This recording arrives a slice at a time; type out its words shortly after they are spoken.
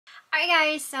Alright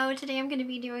guys, so today I'm going to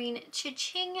be doing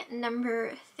CHING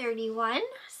number 31.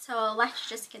 So let's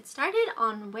just get started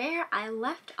on where I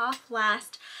left off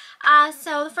last.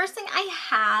 So the first thing I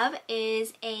have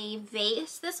is a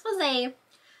vase. This was a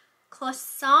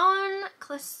Cloisonne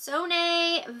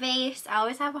vase. I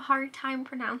always have a hard time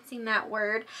pronouncing that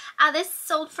word. This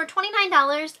sold for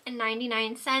 $29.99,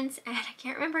 and I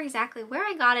can't remember exactly where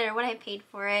I got it or what I paid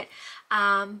for it,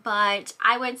 but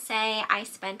I would say I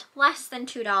spent less than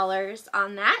 $2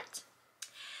 on that.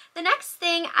 The next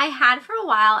thing I had for a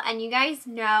while, and you guys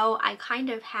know I kind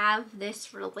of have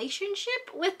this relationship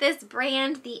with this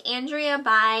brand, the Andrea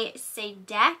by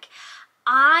Sedek.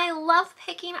 I love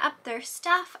picking up their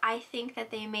stuff. I think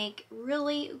that they make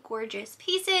really gorgeous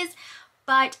pieces,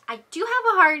 but I do have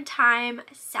a hard time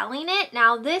selling it.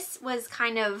 Now this was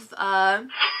kind of,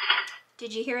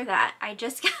 did you hear that? I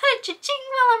just got a cha-ching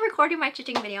while I'm recording my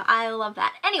cha-ching video. I love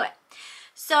that. Anyway,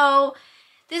 so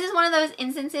this is one of those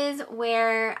instances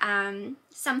where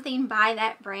something by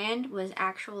that brand was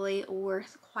actually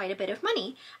worth quite a bit of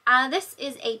money. This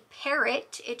is a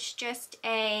parrot. It's just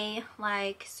a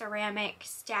like ceramic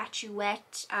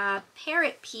statuette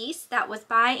parrot piece that was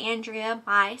by Andrea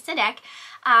by Sedek.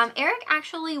 Eric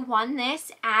actually won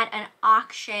this at an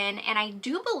auction, and I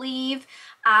do believe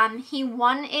he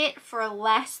won it for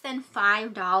less than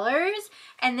 $5,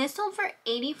 and this sold for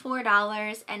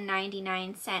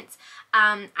 $84.99.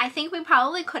 I think we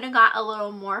probably could have got a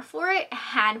little more for it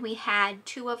had we had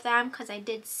two of them, because I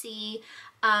did see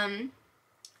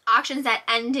auctions that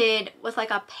ended with like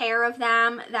a pair of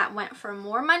them that went for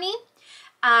more money.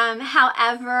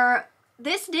 However,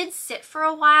 this did sit for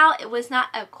a while. It was not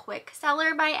a quick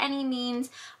seller by any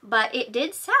means, but it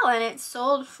did sell, and it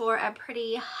sold for a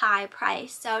pretty high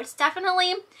price. So it's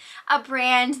definitely a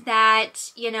brand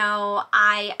that, you know,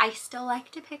 I still like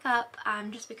to pick up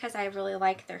just because I really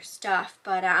like their stuff.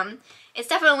 But it's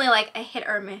definitely like a hit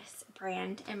or miss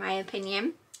brand in my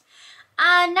opinion.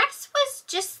 Next was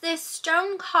just this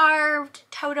stone carved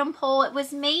totem pole. It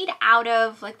was made out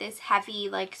of like this heavy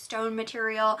like stone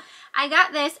material. I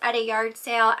got this at a yard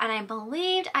sale, and I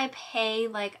believed I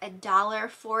paid like $1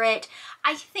 for it.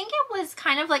 I think it was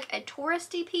kind of like a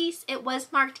touristy piece. It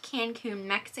was marked Cancun,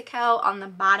 Mexico on the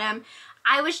bottom.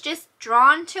 I was just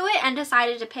drawn to it and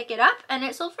decided to pick it up, and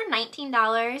it sold for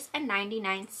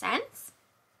 $19.99.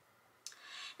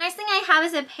 Next thing I have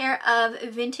is a pair of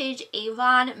vintage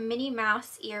Avon Minnie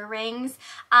Mouse earrings.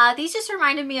 These just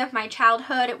reminded me of my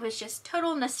childhood. It was just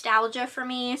total nostalgia for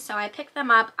me, so I picked them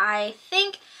up. I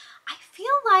feel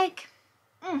like,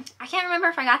 I can't remember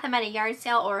if I got them at a yard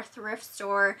sale or a thrift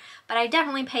store, but I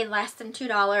definitely paid less than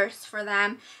 $2 for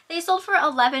them. They sold for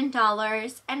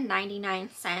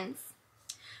 $11.99.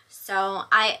 So,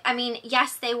 I mean,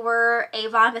 yes, they were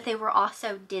Avon, but they were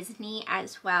also Disney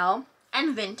as well,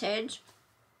 and vintage.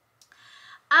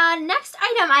 Next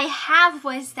item I have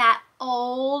was that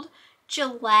old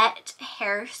Gillette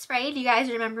hairspray. Do you guys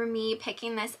remember me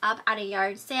picking this up at a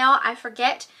yard sale? I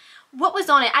forget what was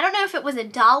on it. I don't know if it was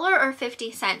 $1 or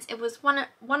 50 cents. It was one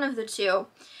of the two.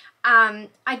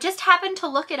 I just happened to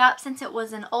look it up since it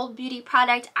was an old beauty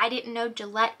product. I didn't know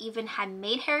Gillette even had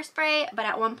made hairspray, but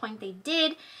at one point they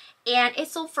did, and it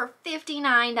sold for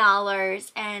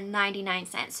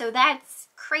 $59.99. So that's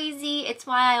crazy. It's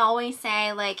why I always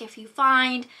say, like, if you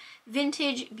find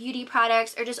vintage beauty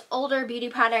products or just older beauty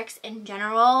products in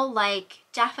general, like,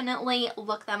 definitely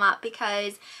look them up,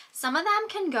 because some of them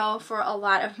can go for a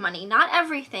lot of money. Not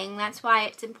everything. That's why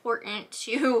it's important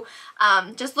to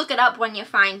just look it up when you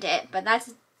find it. But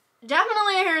that's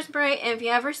definitely a hairspray. If you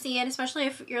ever see it, especially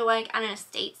if you're like at an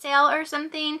estate sale or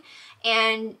something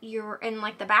and you're in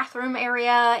like the bathroom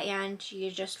area and you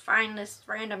just find this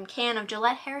random can of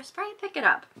Gillette hairspray, pick it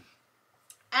up.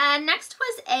 And next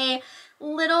was a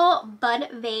little bud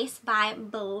vase by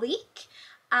Bleak.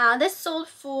 This sold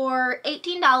for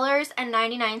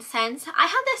 $18.99. I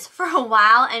had this for a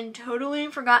while and totally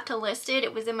forgot to list it.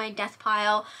 It was in my death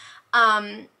pile.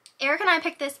 Eric and I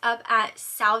picked this up at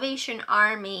Salvation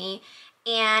Army,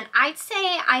 and I'd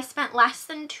say I spent less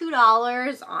than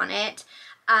 $2 on it.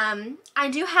 I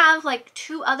do have like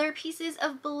two other pieces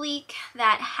of Bleak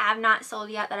that have not sold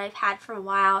yet that I've had for a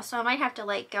while, so I might have to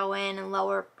like go in and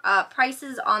lower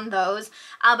prices on those.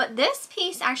 But this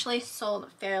piece actually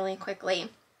sold fairly quickly.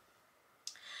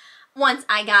 Once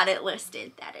I got it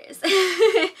listed, that is.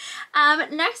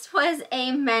 Next was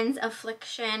a Men's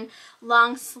Affliction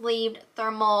long sleeved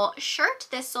thermal shirt.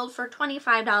 This sold for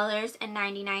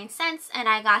 $25.99, and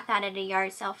I got that at a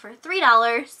yard sale for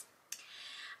 $3.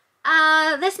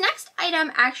 This next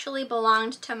item actually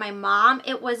belonged to my mom.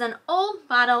 It was an old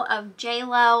bottle of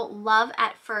J.Lo Love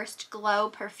at First Glow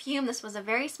perfume. This was a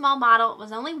very small bottle. It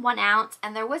was only 1 ounce,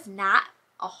 and there was not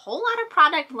a whole lot of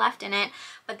product left in it,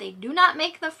 but they do not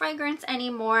make the fragrance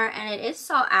anymore, and it is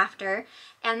sought after.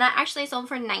 And that actually sold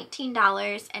for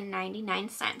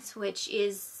 $19.99, which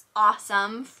is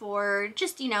awesome for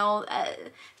just, you know,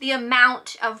 the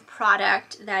amount of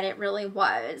product that it really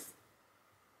was.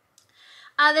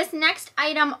 This next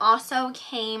item also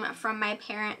came from my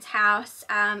parents' house.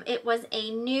 It was a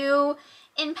new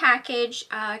in-package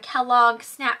Kellogg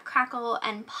Snap, Crackle,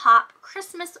 and Pop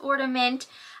Christmas ornament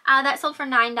that sold for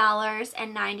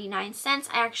 $9.99.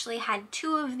 I actually had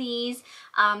 2 of these.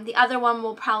 The other one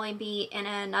will probably be in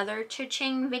another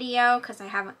CHING video because I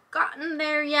haven't gotten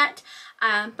there yet,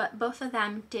 but both of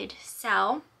them did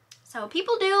sell. So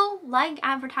people do like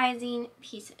advertising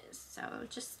pieces. So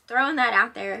just throwing that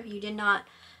out there if you did not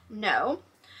know.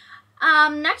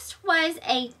 Next was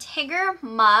a Tigger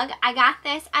mug. I got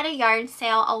this at a yard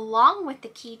sale along with the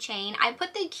keychain. I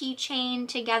put the keychain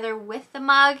together with the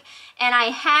mug, and I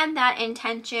had that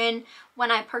intention when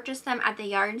I purchased them at the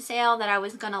yard sale that I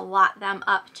was gonna lot them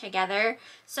up together.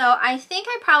 So I think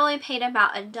I probably paid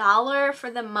about $1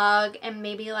 for the mug and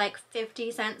maybe like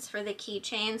 50 cents for the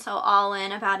keychain, so all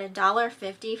in about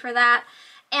 $1.50 for that.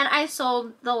 And I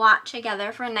sold the lot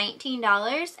together for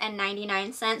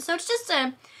 $19.99. So it's just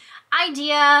a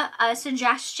idea, a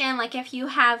suggestion, like if you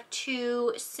have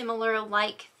 2 similar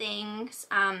like things,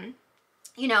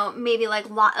 you know, maybe like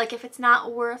if it's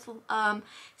not worth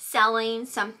selling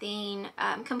something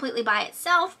completely by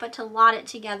itself, but to lot it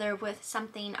together with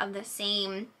something of the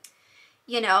same,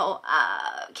 you know,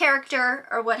 character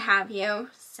or what have you.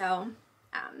 So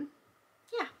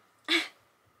yeah.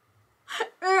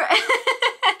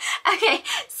 Okay,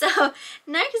 so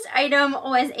next item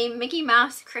was a Mickey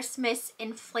Mouse Christmas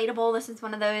inflatable. This is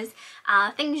one of those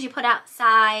things you put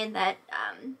outside that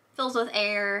fills with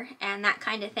air and that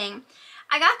kind of thing.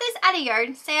 I got this at a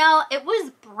yard sale. It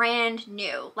was brand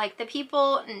new. Like, the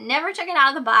people never took it out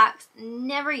of the box,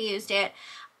 never used it.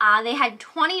 They had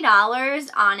 $20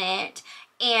 on it,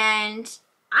 and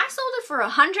I sold it for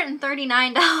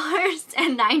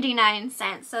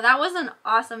 $139.99. So that was an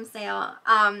awesome sale.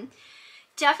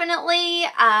 Definitely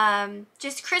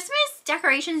just Christmas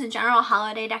decorations in general,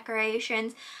 holiday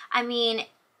decorations. I mean,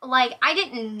 like, I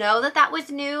didn't know that that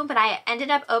was new, but I ended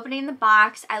up opening the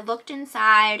box. I looked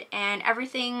inside and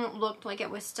everything looked like it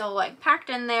was still like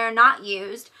packed in there, not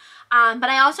used. But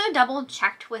I also double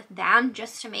checked with them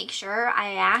just to make sure.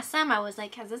 I asked them, I was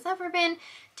like, has this ever been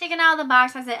taken out of the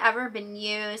box? Has it ever been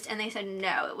used? And they said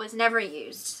no, it was never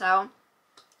used. So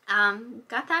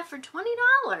got that for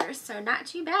 $20, so not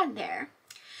too bad there.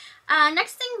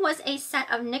 Next thing was a set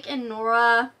of Nick and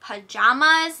Nora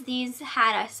pajamas. These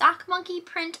had a sock monkey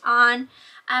print on.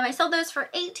 I sold those for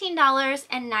 $18.99,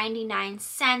 and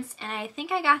I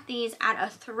think I got these at a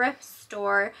thrift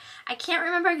store. I can't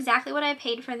remember exactly what I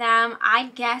paid for them.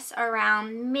 I'd guess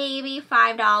around maybe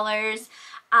 $5.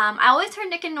 I always heard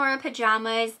Nick and Nora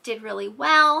pajamas did really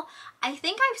well. I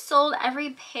think I've sold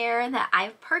every pair that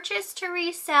I've purchased to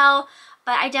resell,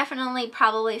 but I definitely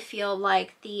probably feel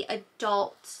like the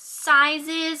adult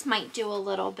sizes might do a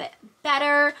little bit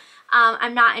better.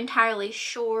 I'm not entirely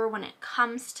sure when it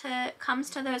comes to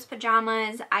those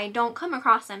pajamas. I don't come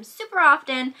across them super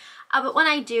often, but when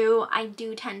I do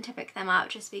tend to pick them up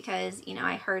just because, you know,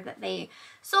 I heard that they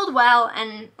sold well,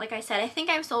 and like I said, I think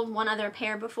I've sold 1 other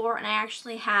pair before, and I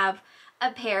actually have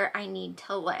a pair I need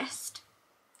to list.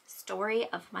 Story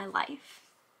of my life.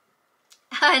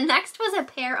 Next was a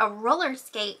pair of roller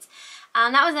skates.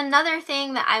 That was another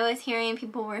thing that I was hearing.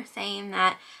 People were saying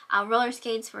that roller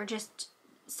skates were just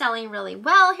selling really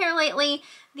well here lately.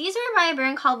 These are by a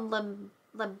brand called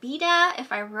Labida,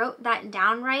 if I wrote that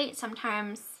down right.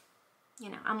 Sometimes, you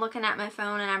know, I'm looking at my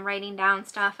phone and I'm writing down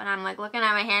stuff and I'm like looking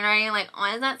at my handwriting like,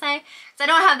 what does that say? Because I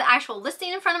don't have the actual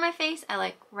listing in front of my face. I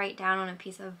like write down on a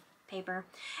piece of paper.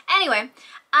 Anyway,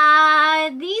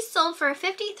 these sold for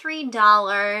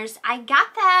 $53. I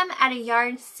got them at a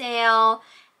yard sale,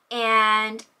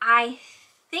 and I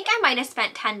think I might have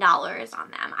spent $10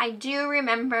 on them. I do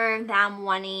remember them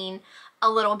wanting a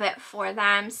little bit for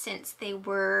them since they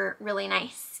were really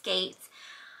nice skates.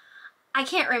 I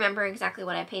can't remember exactly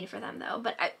what I paid for them though,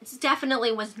 but it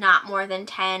definitely was not more than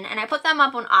 10, and I put them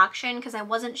up on auction because I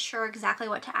wasn't sure exactly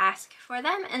what to ask for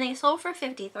them, and they sold for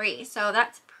 $53, so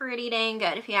that's pretty dang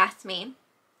good if you ask me.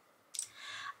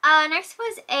 Next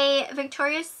was a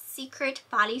Victoria's Secret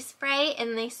body spray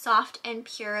in the Soft and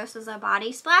Pure. This was a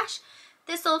body splash.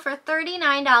 This sold for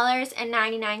 $39.99,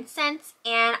 and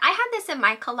I had this in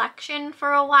my collection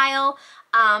for a while,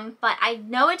 but I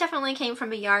know it definitely came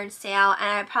from a yard sale, and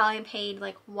I probably paid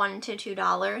like $1 to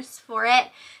 $2 for it.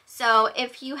 So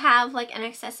if you have like an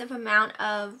excessive amount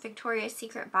of Victoria's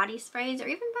Secret body sprays, or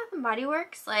even Bath and Body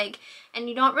Works, like, and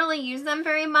you don't really use them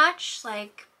very much,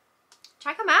 like,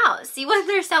 check them out, see what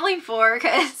they're selling for,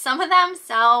 because some of them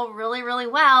sell really, really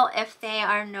well if they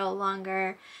are no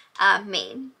longer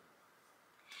made.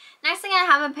 Next thing, I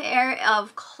have a pair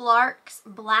of Clark's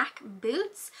black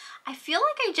boots. I feel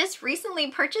like I just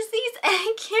recently purchased these and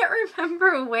I can't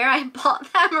remember where I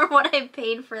bought them or what I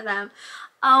paid for them.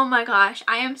 Oh my gosh,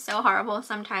 I am so horrible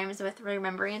sometimes with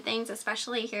remembering things,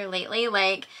 especially here lately.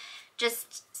 Like,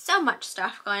 just so much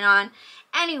stuff going on.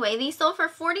 Anyway, these sold for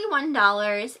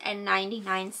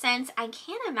 $41.99. I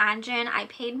can't imagine I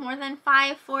paid more than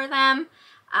 $5 for them.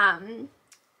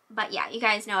 But yeah, you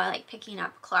guys know I like picking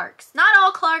up Clark's. Not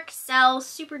all Clark's sell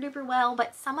super duper well,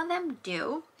 but some of them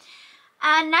do.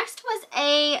 Next was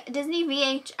a Disney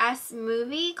VHS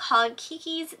movie called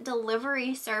Kiki's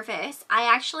Delivery Service. I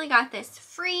actually got this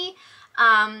free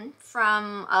from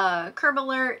Curb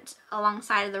Alert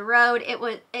alongside of the road.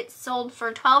 It sold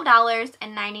for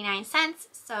 $12.99,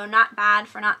 so not bad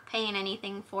for not paying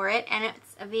anything for it, and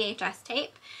it's a VHS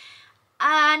tape.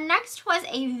 Next was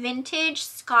a vintage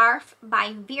scarf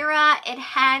by Vera. It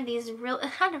had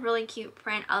a really cute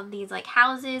print of these like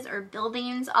houses or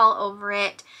buildings all over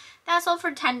it. That sold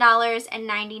for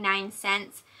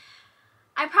 $10.99.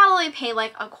 I probably paid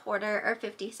like a quarter or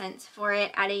 50 cents for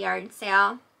it at a yard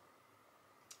sale.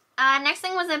 Next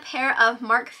thing was a pair of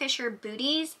Mark Fisher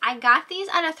booties. I got these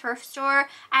at a thrift store.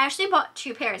 I actually bought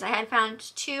two pairs. I had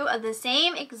found two of the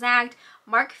same exact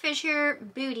Mark Fisher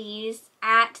booties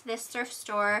at this thrift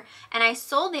store, and I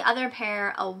sold the other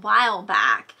pair a while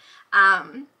back.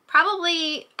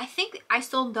 Probably, I think I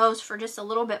sold those for just a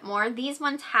little bit more. These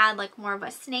ones had like more of a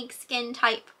snake skin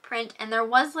type print, and there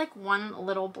was like one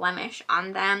little blemish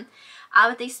on them.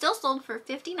 But they still sold for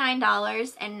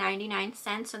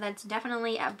 $59.99, so that's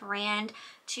definitely a brand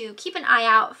to keep an eye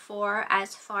out for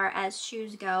as far as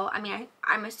shoes go. I mean,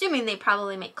 I'm assuming they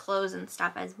probably make clothes and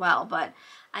stuff as well, but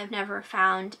I've never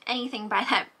found anything by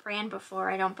that brand before,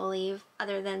 I don't believe,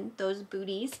 other than those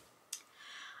booties.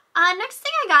 Next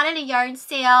thing I got at a yard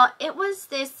sale, it was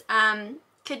this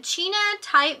Kachina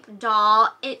type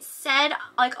doll. It said,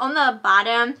 like, on the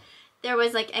bottom, there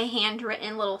was like a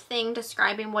handwritten little thing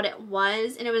describing what it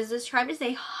was, and it was described as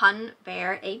a Hun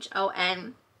bear,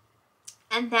 H-O-N,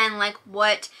 and then like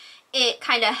what it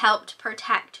kind of helped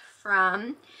protect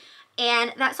from.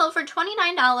 And that sold for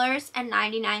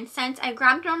 $29.99. I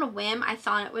grabbed it on a whim. I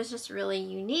thought it was just really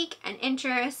unique and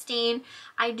interesting.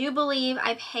 I do believe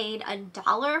I paid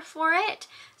 $1 for it,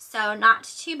 so not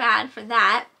too bad for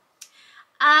that.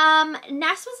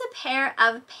 Next was a pair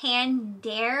of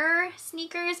Pandier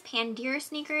sneakers.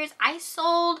 I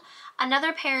sold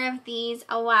another pair of these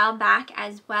a while back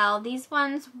as well. These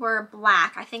ones were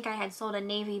black. I think I had sold a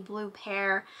navy blue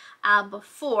pair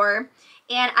before.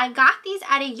 And I got these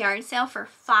at a yard sale for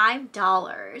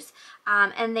 $5.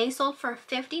 And they sold for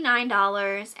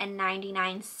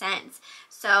 $59.99.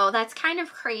 So that's kind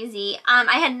of crazy.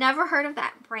 I had never heard of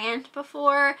that brand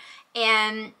before,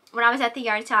 and when I was at the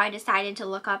yard sale, I decided to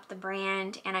look up the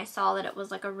brand, and I saw that it was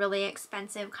like a really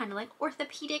expensive kind of like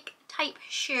orthopedic type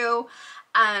shoe.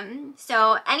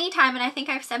 So anytime, and I think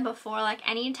I've said before, like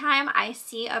anytime I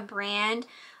see a brand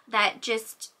that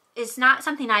just is not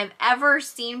something I've ever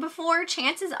seen before,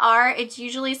 chances are it's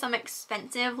usually some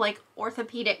expensive like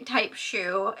orthopedic type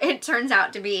shoe it turns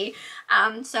out to be.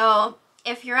 So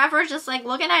if you're ever just like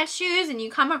looking at shoes and you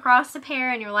come across a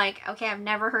pair and you're like, okay, I've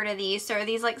never heard of these, so are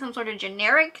these like some sort of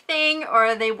generic thing, or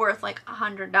are they worth like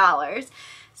 $100?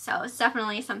 So it's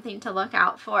definitely something to look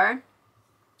out for.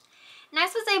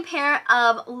 Next was a pair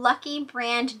of Lucky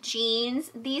brand jeans.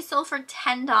 These sold for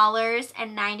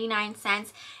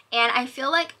 $10.99, and I feel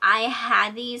like I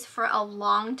had these for a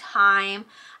long time.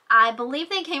 I believe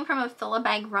they came from a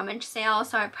fill-a-bag rummage sale,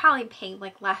 so I probably paid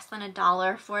like less than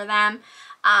 $1 for them.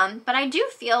 But I do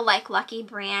feel like Lucky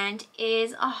brand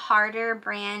is a harder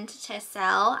brand to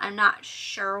sell. I'm not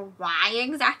sure why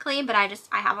exactly, but I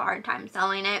have a hard time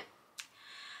selling it.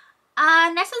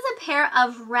 Next is a pair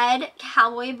of red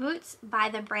cowboy boots by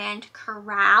the brand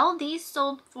Corral. These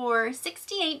sold for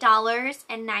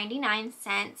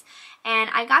 $68.99, and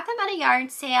I got them at a yard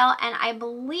sale, and I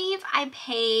believe I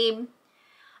paid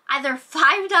either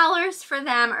 $5 for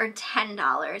them or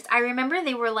 $10. I remember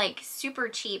they were like super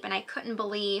cheap, and I couldn't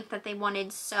believe that they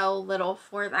wanted so little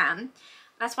for them.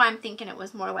 That's why I'm thinking it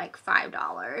was more like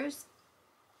 $5.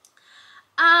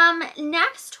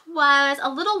 Next was a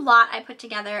little lot I put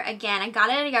together. Again, I got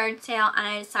it at a yard sale and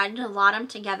I decided to lot them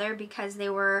together because they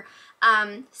were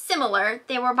similar.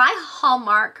 They were by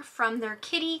Hallmark from their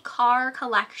kitty car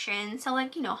collection. So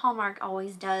like, you know, Hallmark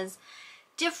always does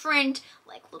different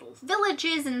like little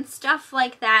villages and stuff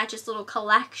like that, just little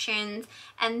collections.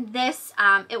 And this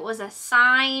it was a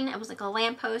sign, it was like a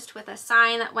lamppost with a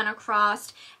sign that went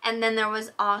across, and then there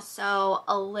was also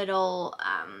a little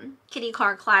kitty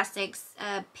car classics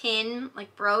pin,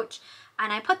 like brooch,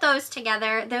 and I put those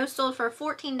together. Those sold for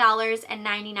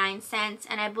 $14.99,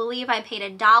 and I believe I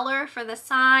paid $1 for the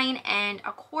sign and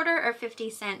a quarter or 50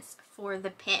 cents for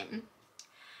the pin.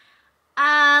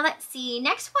 Let's see,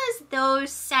 next was those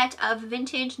set of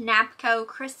vintage Napco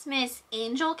Christmas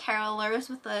Angel Carolers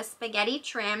with the spaghetti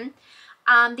trim.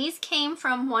 These came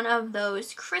from one of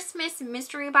those Christmas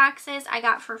mystery boxes I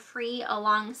got for free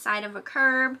alongside of a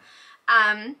curb.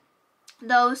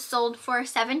 Those sold for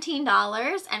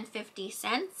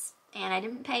 $17.50, and I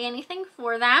didn't pay anything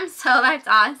for them, so that's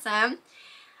awesome.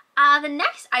 The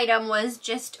next item was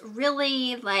just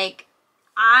really like,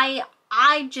 I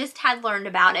just had learned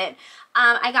about it.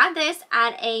 I got this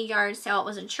at a yard sale. It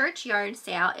was a church yard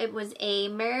sale. It was a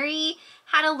Mary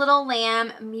Had a Little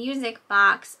Lamb music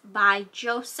box by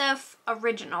Joseph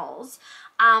Originals.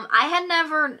 I had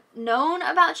never known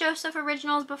about Joseph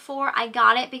Originals before. I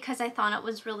got it because I thought it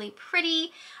was really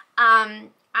pretty.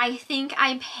 I think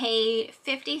I paid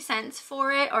 50 cents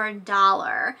for it, or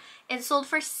 $1. It sold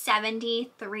for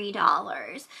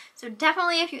 $73. So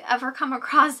definitely, if you ever come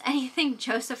across anything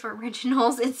Joseph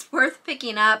Originals, it's worth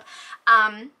picking up.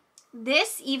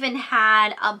 This even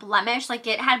had a blemish, like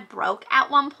it had broke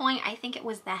at one point. I think it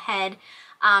was the head,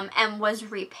 and was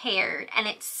repaired, and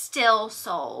it still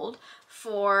sold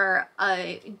for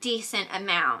a decent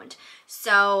amount.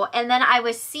 So, and then I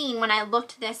was seeing when I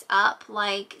looked this up,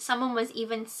 like someone was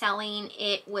even selling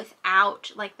it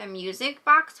without like the music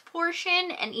box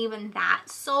portion, and even that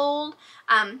sold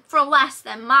for less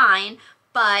than mine,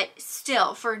 but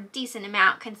still for a decent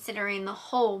amount considering the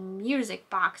whole music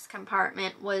box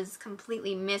compartment was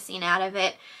completely missing out of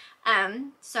it.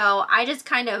 So I just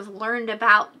kind of learned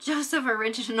about Joseph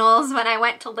Originals when I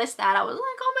went to list that. I was like,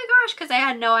 oh my gosh, because I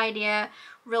had no idea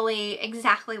really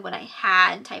exactly what I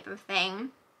had, type of thing.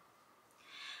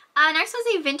 Next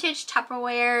was a vintage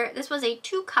Tupperware. This was a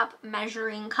 2-cup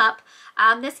measuring cup.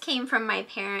 This came from my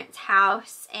parents'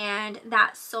 house, and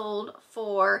that sold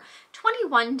for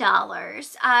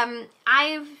 $21.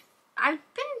 I've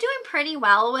been doing pretty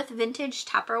well with vintage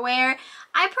Tupperware.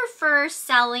 I prefer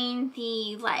selling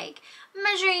the like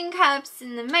measuring cups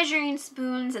and the measuring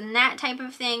spoons and that type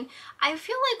of thing. I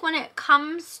feel like when it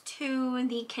comes to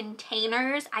the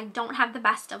containers, I don't have the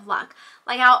best of luck.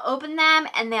 Like I'll open them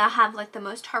and they'll have like the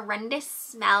most horrendous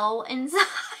smell inside.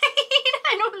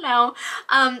 I don't know.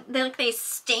 They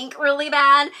stink really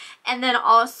bad, and then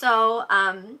also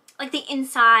like the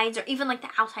insides or even like the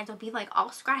outsides will be like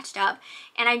all scratched up,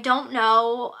 and I don't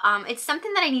know. It's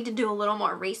something that I need to do a little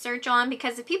more research on,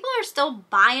 because if people are still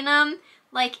buying them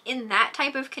like in that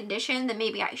type of condition, then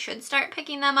maybe I should start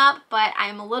picking them up. But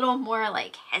I'm a little more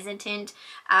like hesitant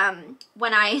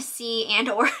when I see and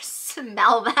or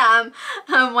smell them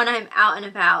when I'm out and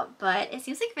about. But it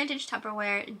seems like vintage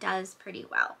Tupperware does pretty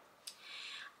well.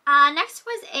 Next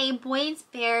was a Boys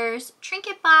Bears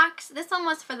trinket box. This one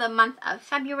was for the month of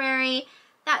February.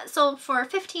 That sold for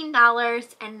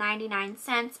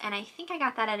 $15.99, and I think I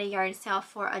got that at a yard sale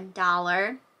for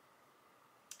 $1.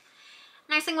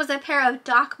 Next thing was a pair of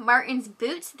Doc Martens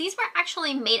boots. These were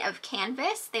actually made of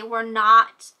canvas. They were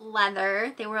not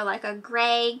leather. They were like a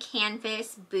gray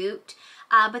canvas boot,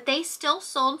 but they still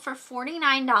sold for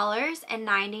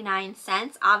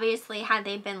 $49.99. Obviously, had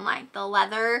they been like the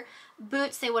leather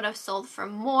boots, they would have sold for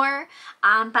more,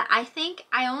 but I think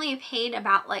I only paid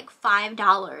about like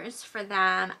 $5 for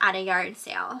them at a yard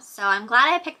sale. So I'm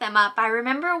glad I picked them up. I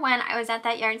remember when I was at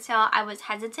that yard sale, I was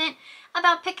hesitant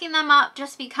about picking them up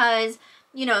just because,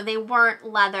 you know, they weren't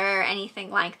leather or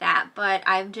anything like that. But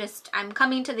I'm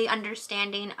coming to the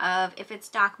understanding of if it's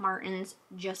Doc Martens,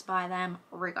 just buy them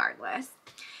regardless.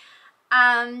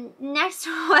 Next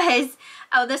was,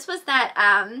 this was that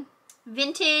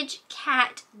vintage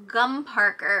cat gum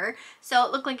parker. So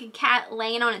it looked like a cat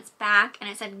laying on its back, and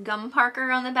it said gum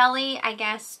parker on the belly, I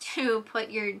guess to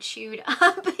put your chewed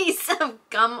up piece of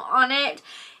gum on it.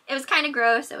 It was kind of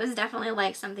gross. It was definitely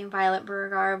like something Violet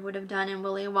Beauregarde would have done in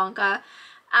Willy Wonka.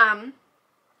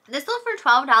 This sold for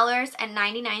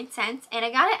 $12.99, and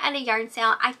I got it at a yard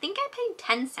sale. I think I paid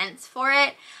 10 cents for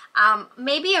it,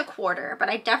 maybe a quarter, but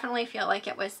I definitely feel like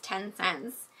it was 10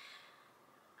 cents.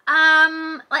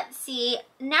 Let's see.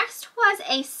 Next was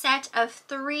a set of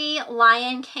 3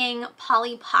 Lion King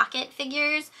Polly Pocket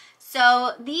figures.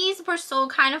 So these were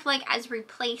sold kind of like as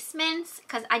replacements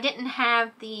because I didn't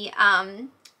have the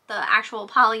actual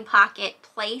Polly Pocket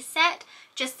play set,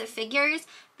 just the figures.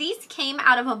 These came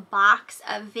out of a box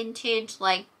of vintage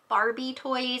like Barbie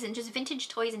toys and just vintage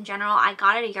toys in general. I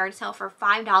got at a yard sale for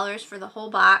 $5 for the whole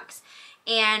box.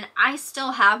 And I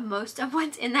still have most of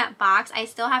what's in that box. I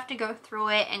still have to go through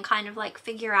it and kind of like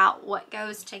figure out what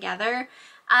goes together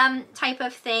type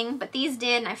of thing. But these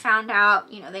did, and I found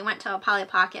out, you know, they went to a Polly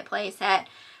Pocket play set.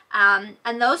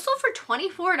 And those sold for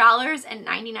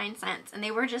 $24.99. And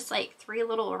they were just like 3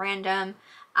 little random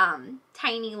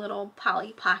tiny little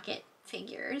Polly Pocket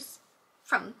figures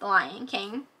from the Lion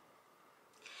King.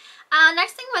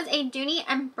 Next thing was a Dooney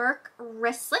and Burke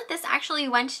wristlet. This actually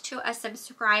went to a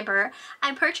subscriber.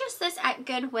 I purchased this at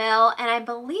Goodwill and I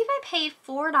believe I paid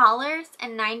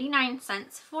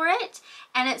 $4.99 for it,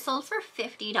 and it sold for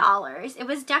 $50. It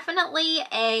was definitely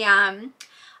a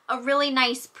really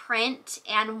nice print,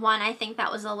 and one I think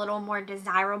that was a little more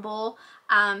desirable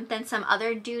than some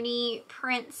other Dooney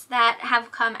prints that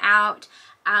have come out.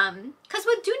 Because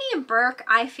with Dooney and Burke,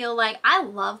 I feel like I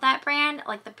love that brand.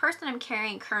 Like the person I'm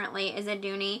carrying currently is a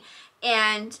Dooney,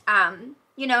 and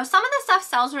you know, some of the stuff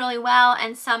sells really well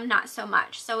and some not so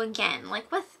much. So again,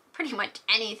 like with pretty much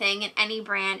anything in any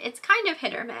brand, it's kind of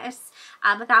hit or miss.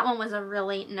 But that one was a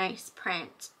really nice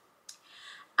print.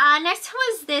 Next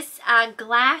was this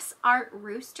glass art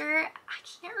rooster. I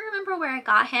can't remember where I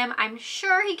got him. I'm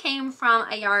sure he came from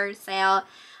a yard sale.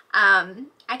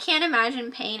 I can't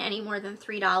imagine paying any more than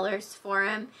 $3 for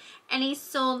him, and he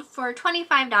sold for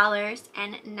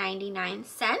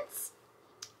 $25.99.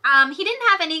 He didn't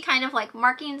have any kind of like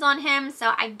markings on him,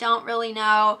 so I don't really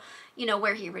know, you know,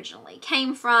 where he originally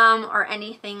came from or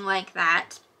anything like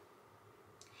that.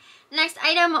 Next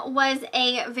item was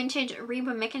a vintage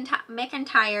Reba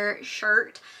McEntire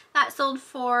shirt that sold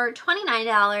for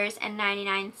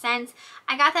 $29.99.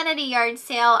 I got that at a yard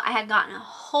sale. I had gotten a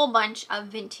whole bunch of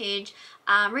vintage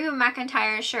Reba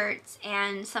McEntire shirts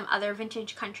and some other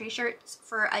vintage country shirts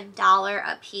for $1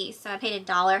 a piece, so I paid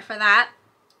 $1 for that.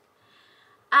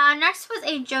 Next was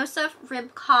a Joseph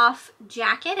Ribkoff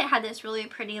jacket. It had this really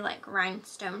pretty like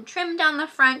rhinestone trim down the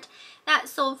front. That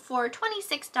sold for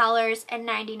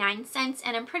 $26.99,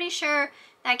 and I'm pretty sure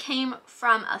that came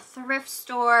from a thrift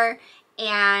store,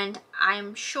 and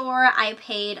I'm sure I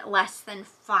paid less than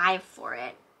 $5 for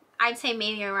it. I'd say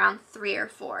maybe around $3 or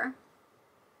 $4.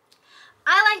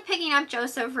 I like picking up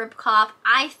Joseph Ribkoff.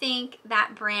 I think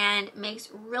that brand makes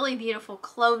really beautiful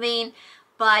clothing,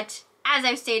 but as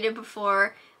I've stated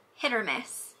before, hit or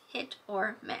miss. Hit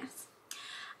or miss.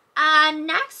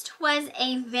 Next was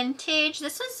a vintage,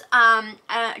 this was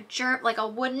like a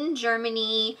wooden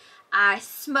Germany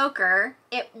smoker.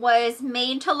 It was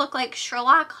made to look like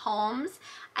Sherlock Holmes.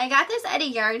 I got this at a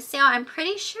yard sale. I'm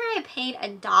pretty sure I paid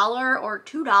 $1 or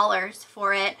 $2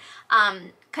 for it.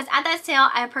 Because at that sale,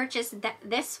 I purchased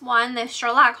this one, the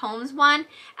Sherlock Holmes one,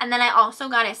 and then I also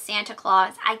got a Santa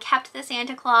Claus. I kept the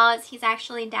Santa Claus. He's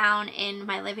actually down in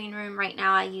my living room right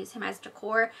now. I use him as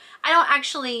decor. I don't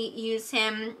actually use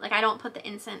him, like I don't put the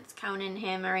incense cone in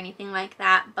him or anything like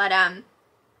that, but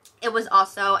it was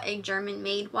also a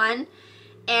German-made one.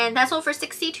 And that sold for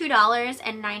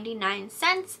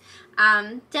 $62.99.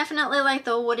 Definitely like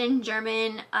the wooden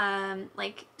German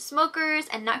like smokers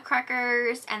and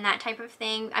nutcrackers and that type of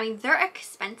thing. I mean, they're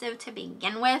expensive to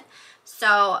begin with,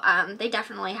 so they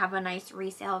definitely have a nice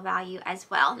resale value as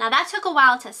well. Now that took a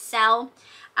while to sell,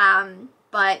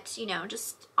 but you know,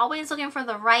 just always looking for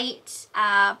the right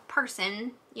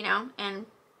person, you know, and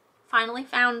finally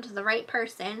found the right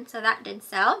person, so that did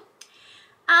sell.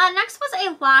 Next was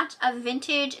a lot of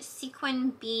vintage sequin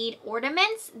bead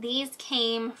ornaments. These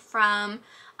came from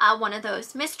one of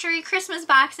those mystery Christmas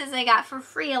boxes I got for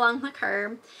free along the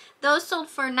curb. Those sold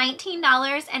for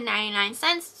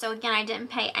 $19.99, so again, I didn't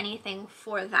pay anything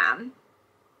for them.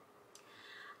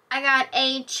 I got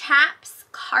a Chaps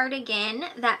cardigan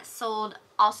that sold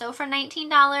also for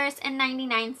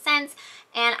 $19.99,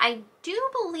 and I do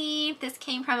believe this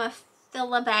came from a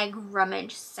fill-a-bag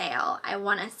rummage sale, I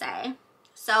want to say.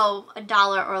 So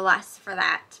 $1 or less for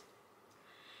that.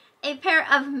 A pair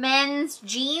of men's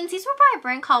jeans. These were by a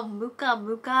brand called Muka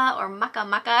Muka or Mucka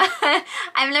Mucka.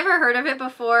 I've never heard of it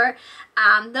before.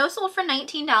 Those sold for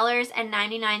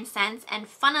 $19.99, and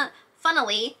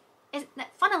funnily is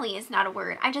not a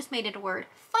word. I just made it a word.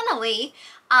 Funnily,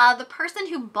 the person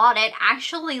who bought it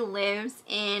actually lives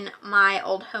in my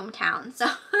old hometown. So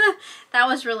That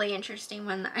was really interesting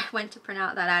when I went to print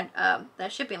out that ad, the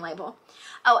shipping label.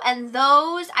 Oh, and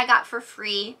those I got for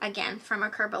free, again, from a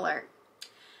Curb Alert.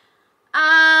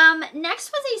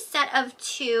 Next was a set of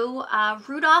two,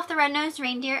 Rudolph the Red-Nosed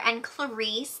Reindeer and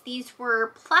Clarice. These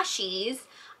were plushies,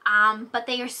 but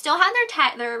they still had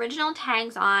their original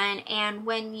tags on, and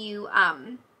when you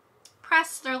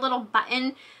press their little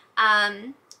button,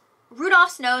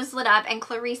 Rudolph's nose lit up and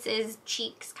Clarice's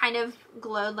cheeks kind of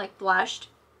glowed like blushed.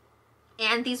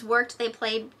 And these worked, they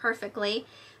played perfectly.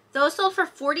 Those sold for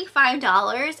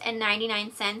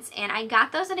 $45.99, and I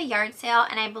got those at a yard sale,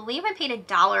 and I believe I paid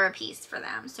 $1 a piece for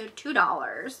them, so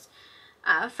 $2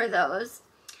 for those.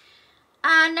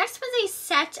 Next was a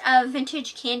set of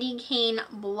vintage candy cane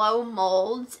blow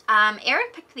molds.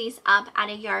 Eric picked these up at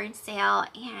a yard sale,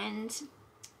 and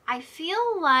I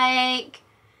feel like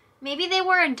maybe they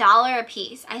were $1 a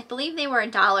piece. I believe they were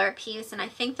 $1 a piece, and I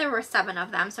think there were 7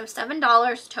 of them, so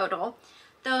 $7 total.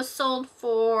 Those sold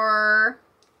for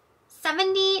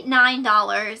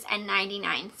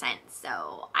 $79.99.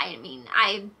 So, I mean,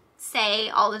 I say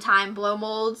all the time, blow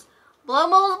molds, blow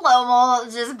molds, blow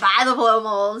molds. Just buy the blow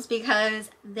molds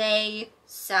because they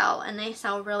sell, and they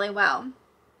sell really well.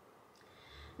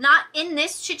 Not in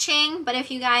this cha-ching, but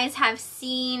if you guys have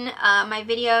seen my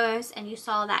videos and you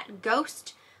saw that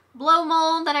ghost blow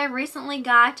mold that I recently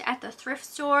got at the thrift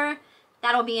store,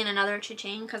 that'll be in another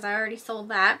cha-ching because I already sold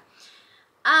that.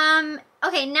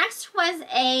 Okay, next was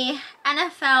a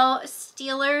NFL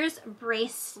Steelers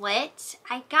bracelet.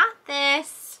 I got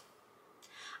this,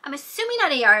 I'm assuming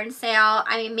at a yard sale.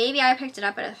 I mean, maybe I picked it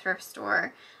up at a thrift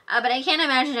store, but I can't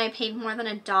imagine I paid more than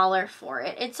 $1 for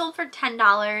it. It sold for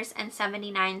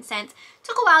 $10.79.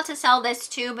 Took a while to sell this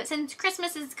too, but since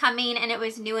Christmas is coming and it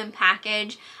was new in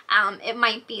package, it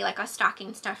might be like a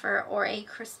stocking stuffer or a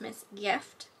Christmas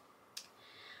gift.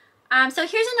 So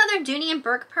here's another Dooney &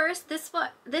 Bourke purse. This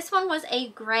one was a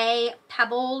gray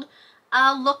pebbled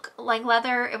look like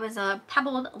leather. It was a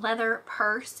pebbled leather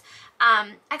purse.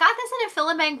 I got this at a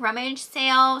fill-a-bag rummage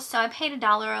sale, so I paid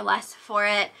 $1 or less for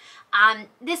it.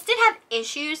 This did have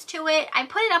issues to it. I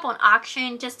put it up on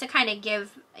auction just to kind of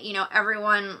give, you know,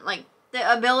 everyone like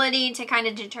the ability to kind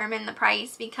of determine the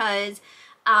price because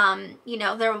you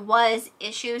know, there was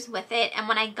issues with it, and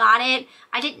when I got it,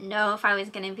 I didn't know if I was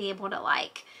going to be able to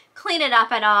like clean it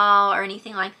up at all or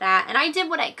anything like that, and I did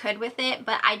what I could with it,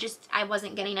 but I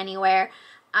wasn't getting anywhere.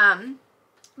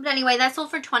 But anyway, that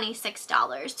sold for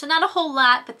 $26, so not a whole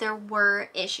lot, but there were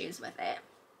issues with it.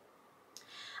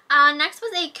 Next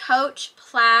was a Coach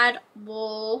plaid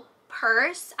wool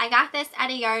purse. I got this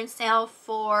at a yard sale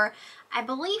for, I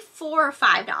believe, $4 or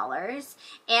 $5,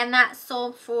 and that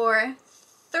sold for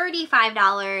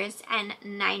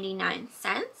 $35.99.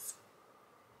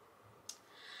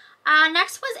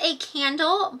 Next was a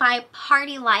candle by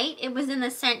Party Light. It was in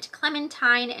the scent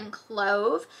Clementine and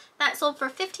Clove. That sold for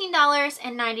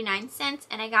 $15.99,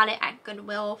 and I got it at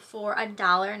Goodwill for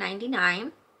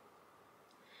 $1.99.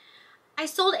 I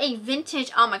sold a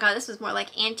vintage, oh my god, this was more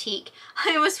like antique.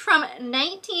 It was from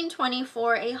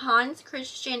 1924, a Hans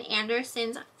Christian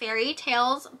Andersen's Fairy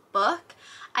Tales book.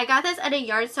 I got this at a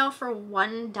yard sale for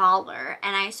 $1,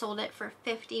 and I sold it for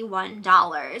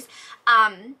 $51.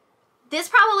 This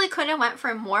probably could have went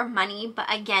for more money, but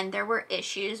again, there were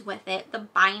issues with it. The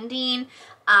binding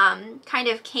kind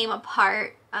of came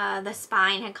apart. The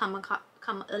spine had I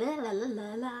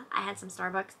had some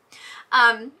Starbucks.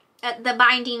 The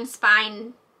binding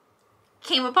spine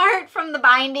came apart from the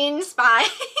binding spine.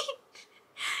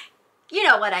 You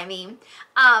know what I mean.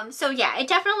 So yeah, it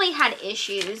definitely had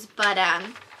issues, but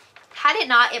had it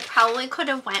not, it probably could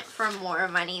have went for more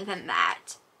money than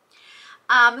that.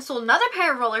 So another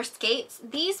pair of roller skates.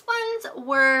 These ones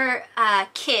were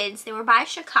kids. They were by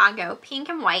Chicago, pink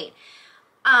and white.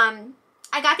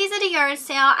 I got these at a yard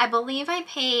sale. I believe I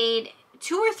paid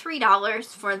 $2 or $3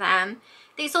 for them.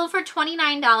 They sold for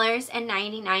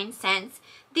 $29.99.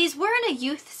 These were in a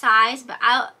youth size, but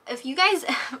if you guys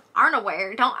aren't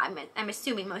aware, I'm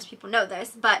assuming most people know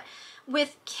this, but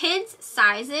with kids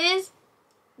sizes,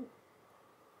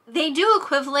 they do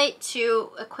equivalent to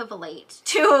a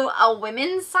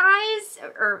women's size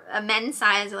or a men's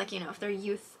size, like, you know, if they're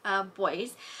youth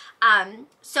boys.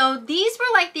 So these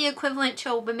were like the equivalent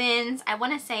to a women's, I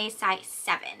want to say size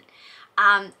 7.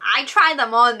 I tried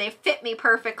them on, they fit me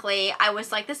perfectly. I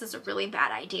was like, this is a really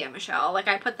bad idea, Michelle. Like,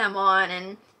 I put them on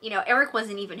and, you know, Eric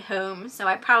wasn't even home, so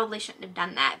I probably shouldn't have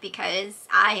done that because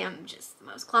I am just the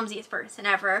most clumsiest person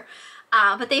ever.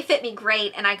 But they fit me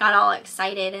great, and I got all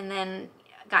excited and then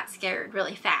got scared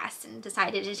really fast and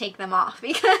decided to take them off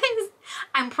because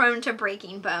I'm prone to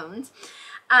breaking bones.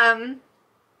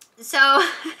 So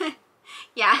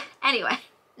Yeah, anyway,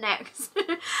 next.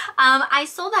 I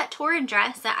sold that torrid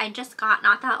dress that I just got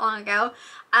not that long ago.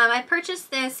 I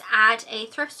purchased this at a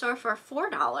thrift store for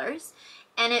 $4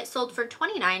 and it sold for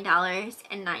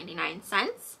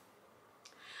 $29.99.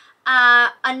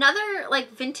 Another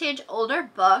like vintage older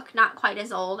book, not quite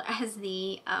as old as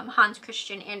the Hans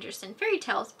Christian Andersen fairy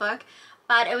tales book,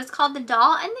 but it was called The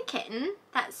Doll and the Kitten.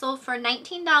 That sold for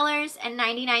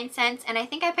 $19.99, and I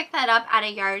think I picked that up at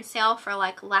a yard sale for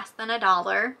like less than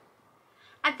 $1.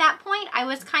 At that point, I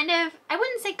was kind of, I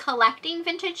wouldn't say collecting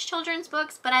vintage children's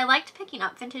books, but I liked picking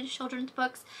up vintage children's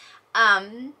books.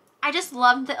 I just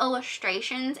loved the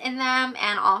illustrations in them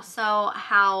and also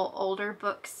how older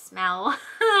books smell.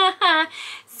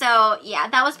 So yeah,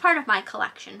 that was part of my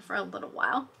collection for a little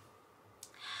while.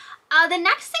 The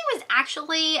next thing was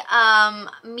actually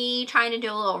me trying to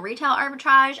do a little retail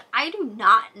arbitrage. I do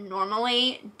not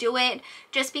normally do it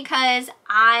just because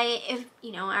if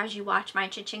you know, as you watch my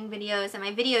CHING videos and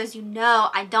my videos, you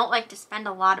know I don't like to spend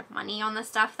a lot of money on the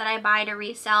stuff that I buy to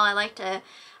resell. I like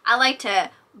to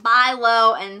buy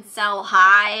low and sell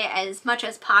high as much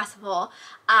as possible.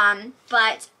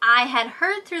 But I had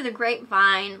heard through the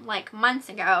grapevine like months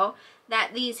ago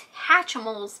that these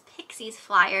Hatchimals Pixies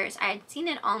flyers, I had seen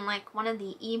it on like one of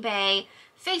the eBay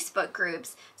Facebook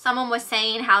groups. Someone was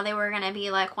saying how they were going to be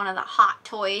like one of the hot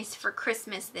toys for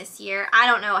Christmas this year. I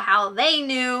don't know how they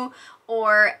knew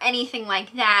or anything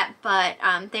like that, but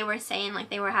they were saying like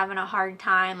they were having a hard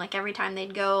time. Like every time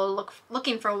they'd go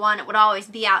looking for one, it would always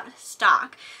be out of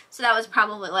stock. So that was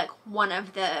probably like one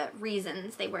of the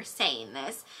reasons they were saying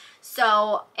this.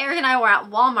 So Eric and I were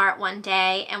at Walmart one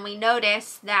day and we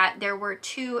noticed that there were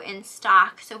 2 in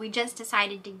stock. So we just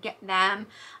decided to get them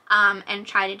and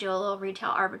try to do a little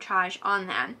retail arbitrage on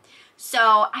them.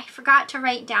 So I forgot to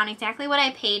write down exactly what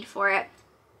I paid for it.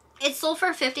 It sold for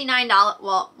 $59.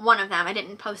 Well, one of them. I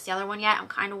didn't post the other one yet. I'm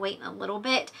kind of waiting a little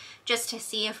bit just to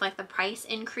see if like the price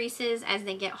increases as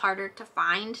they get harder to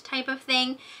find type of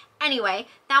thing. Anyway,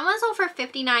 that one sold for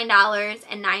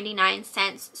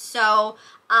 $59.99. So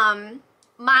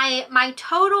my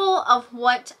total of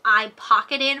what I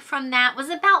pocketed from that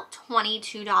was about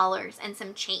 $22 and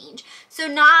some change. So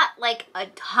not like a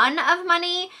ton of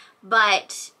money,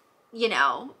 but you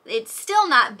know, it's still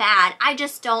not bad. I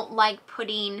just don't like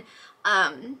putting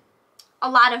a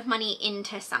lot of money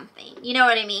into something. You know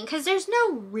what I mean? Because there's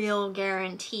no real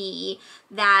guarantee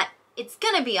that it's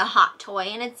gonna be a hot toy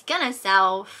and it's gonna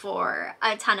sell for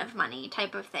a ton of money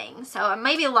type of thing. So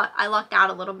maybe I lucked out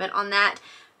a little bit on that.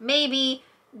 Maybe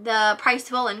the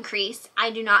price will increase.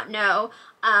 I do not know.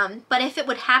 But if it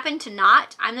would happen to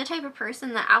not, I'm the type of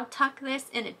person that I'll tuck this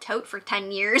in a tote for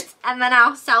 10 years and then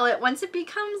I'll sell it once it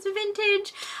becomes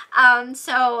vintage.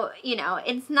 So, you know,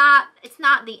 it's not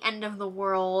the end of the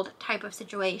world type of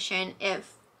situation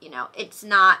if, you know, it's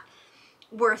not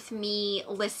worth me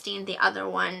listing the other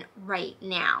one right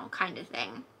now kind of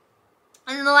thing.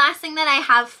 And then the last thing that I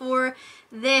have for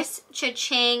this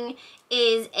cha-ching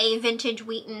is a vintage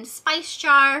Wheaton spice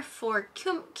jar for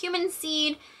cumin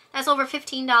seed. That's over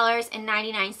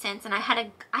 $15.99, and I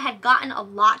had gotten a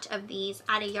lot of these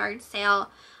at a yard sale.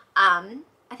 I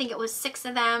think it was 6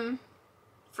 of them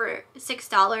for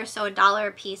 $6, so $1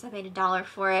 a piece. I paid $1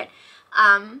 for it.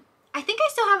 I think I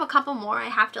still have a couple more I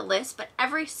have to list, but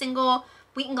every single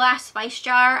Wheaton glass spice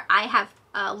jar I have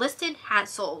listed has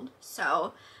sold.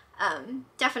 So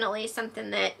definitely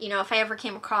something that, you know, if I ever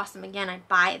came across them again, I'd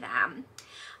buy them.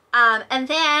 And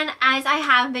then, as I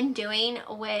have been doing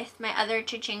with my other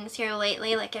cha-chings here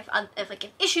lately, like if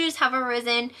issues have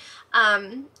arisen,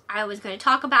 I was going to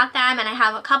talk about them, and I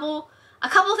have a couple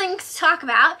things to talk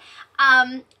about.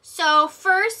 So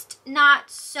first, not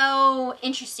so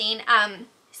interesting.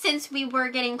 Since we were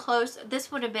getting close,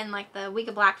 this would have been like the week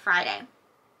of Black Friday.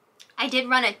 I did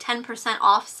run a 10%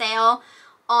 off sale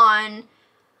on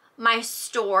my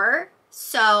store.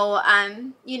 So,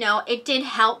 you know, it did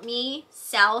help me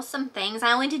sell some things.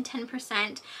 I only did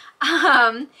 10%,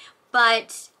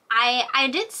 but I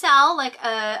did sell like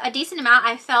a decent amount.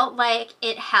 I felt like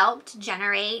it helped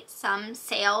generate some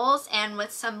sales and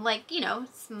with some, like, you know,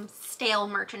 some stale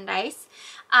merchandise.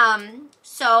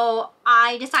 So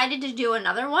I decided to do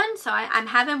another one. So I'm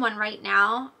having one right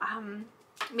now.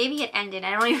 Maybe it ended.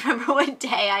 I don't even remember what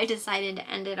day I decided to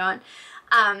end it on.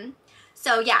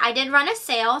 So yeah, I did run a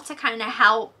sale to kind of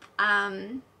help,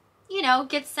 you know,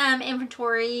 get some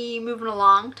inventory moving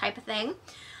along type of thing.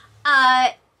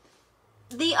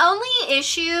 The only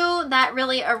issue that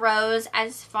really arose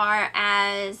as far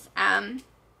as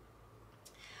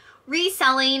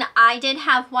reselling, I did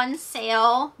have one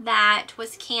sale that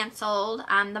was canceled.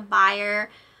 The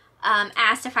buyer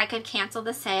asked if I could cancel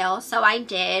the sale, so I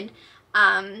did.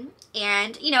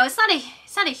 And you know, it's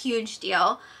not a huge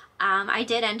deal. I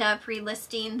did end up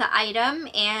relisting the item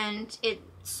and it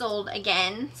sold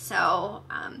again, so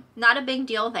not a big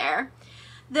deal there.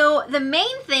 Though the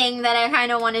main thing that I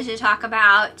kind of wanted to talk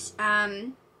about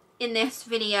in this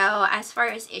video as far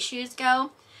as issues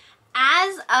go,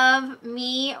 as of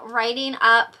me writing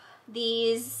up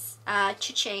these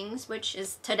CHINGs, which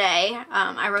is today,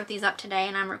 I wrote these up today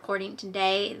and I'm recording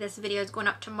today. This video is going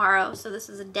up tomorrow, so this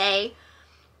is a day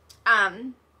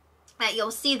that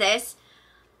you'll see this.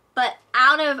 But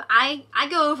out of, I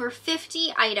go over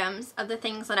 50 items of the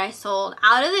things that I sold.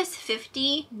 Out of this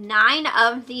 50, 9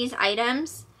 of these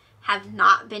items have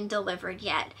not been delivered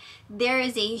yet. There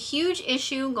is a huge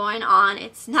issue going on.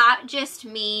 It's not just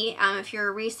me. If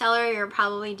you're a reseller, you're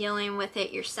probably dealing with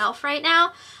it yourself right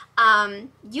now.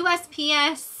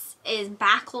 USPS is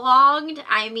backlogged.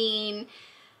 I mean,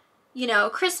 you know,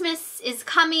 Christmas is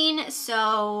coming,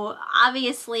 so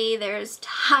obviously there's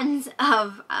tons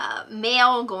of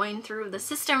mail going through the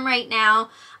system right now,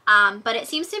 but it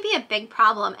seems to be a big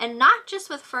problem, and not just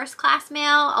with first class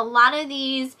mail. A lot of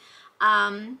these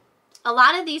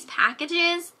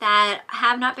packages that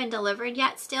have not been delivered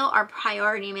yet still are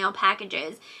priority mail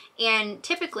packages, and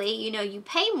typically, you know, you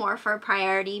pay more for a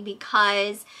priority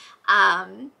because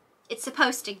it's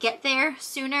supposed to get there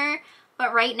sooner.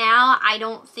 But right now, I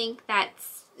don't think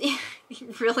that's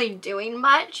really doing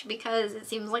much, because it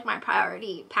seems like my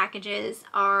priority packages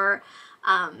are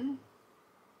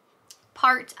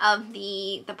part of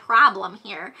the problem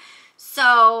here.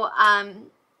 So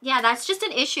yeah, that's just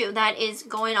an issue that is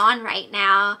going on right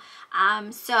now.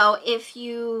 So if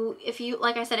you,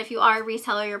 like I said, if you are a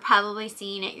reseller, you're probably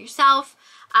seeing it yourself.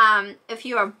 If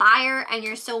you're a buyer and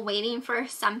you're still waiting for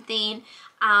something,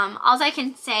 all I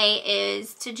can say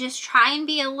is to just try and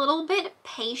be a little bit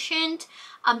patient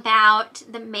about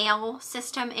the mail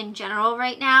system in general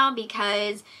right now,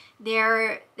 because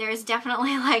there's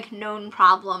definitely like known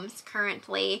problems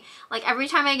currently. Like every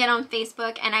time I get on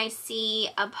Facebook and I see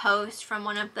a post from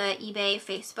one of the eBay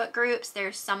Facebook groups,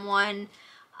 there's someone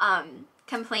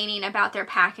complaining about their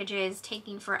packages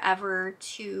taking forever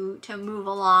to move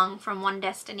along from one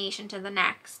destination to the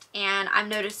next, and I'm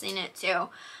noticing it too.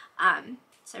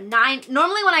 So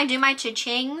normally when I do my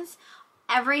cha-chings,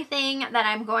 everything that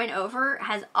I'm going over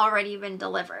has already been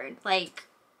delivered, like,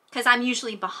 because I'm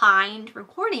usually behind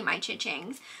recording my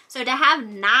cha-chings. So to have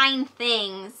 9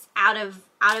 things out of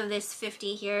this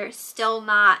 50 here still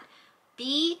not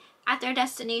be at their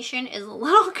destination is a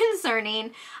little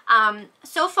concerning.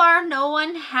 So far, no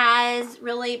one has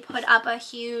really put up a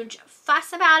huge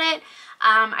fuss about it.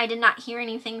 I did not hear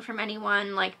anything from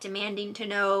anyone like demanding to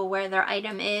know where their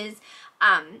item is.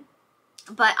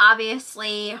 But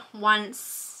obviously,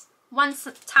 once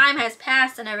time has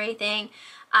passed and everything,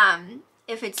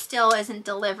 if it still isn't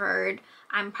delivered,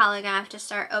 I'm probably gonna have to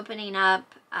start opening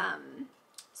up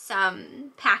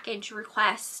some package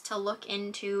requests to look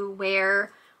into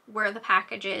where the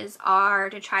packages are,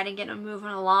 to try to get them moving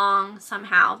along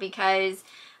somehow, because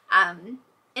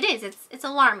it's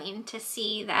alarming to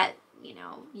see that, you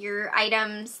know, your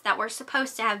items that were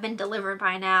supposed to have been delivered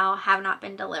by now have not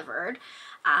been delivered.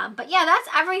 But yeah, that's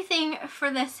everything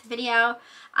for this video.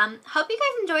 Hope you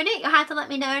guys enjoyed it. You'll have to let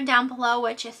me know down below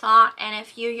what you thought, and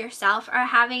if you yourself are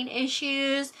having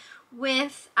issues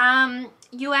with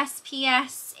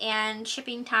USPS and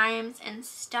shipping times and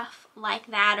stuff like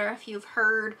that, or if you've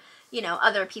heard, you know,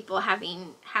 other people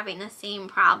having the same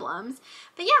problems.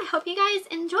 But yeah, I hope you guys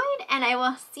enjoyed, and I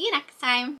will see you next time.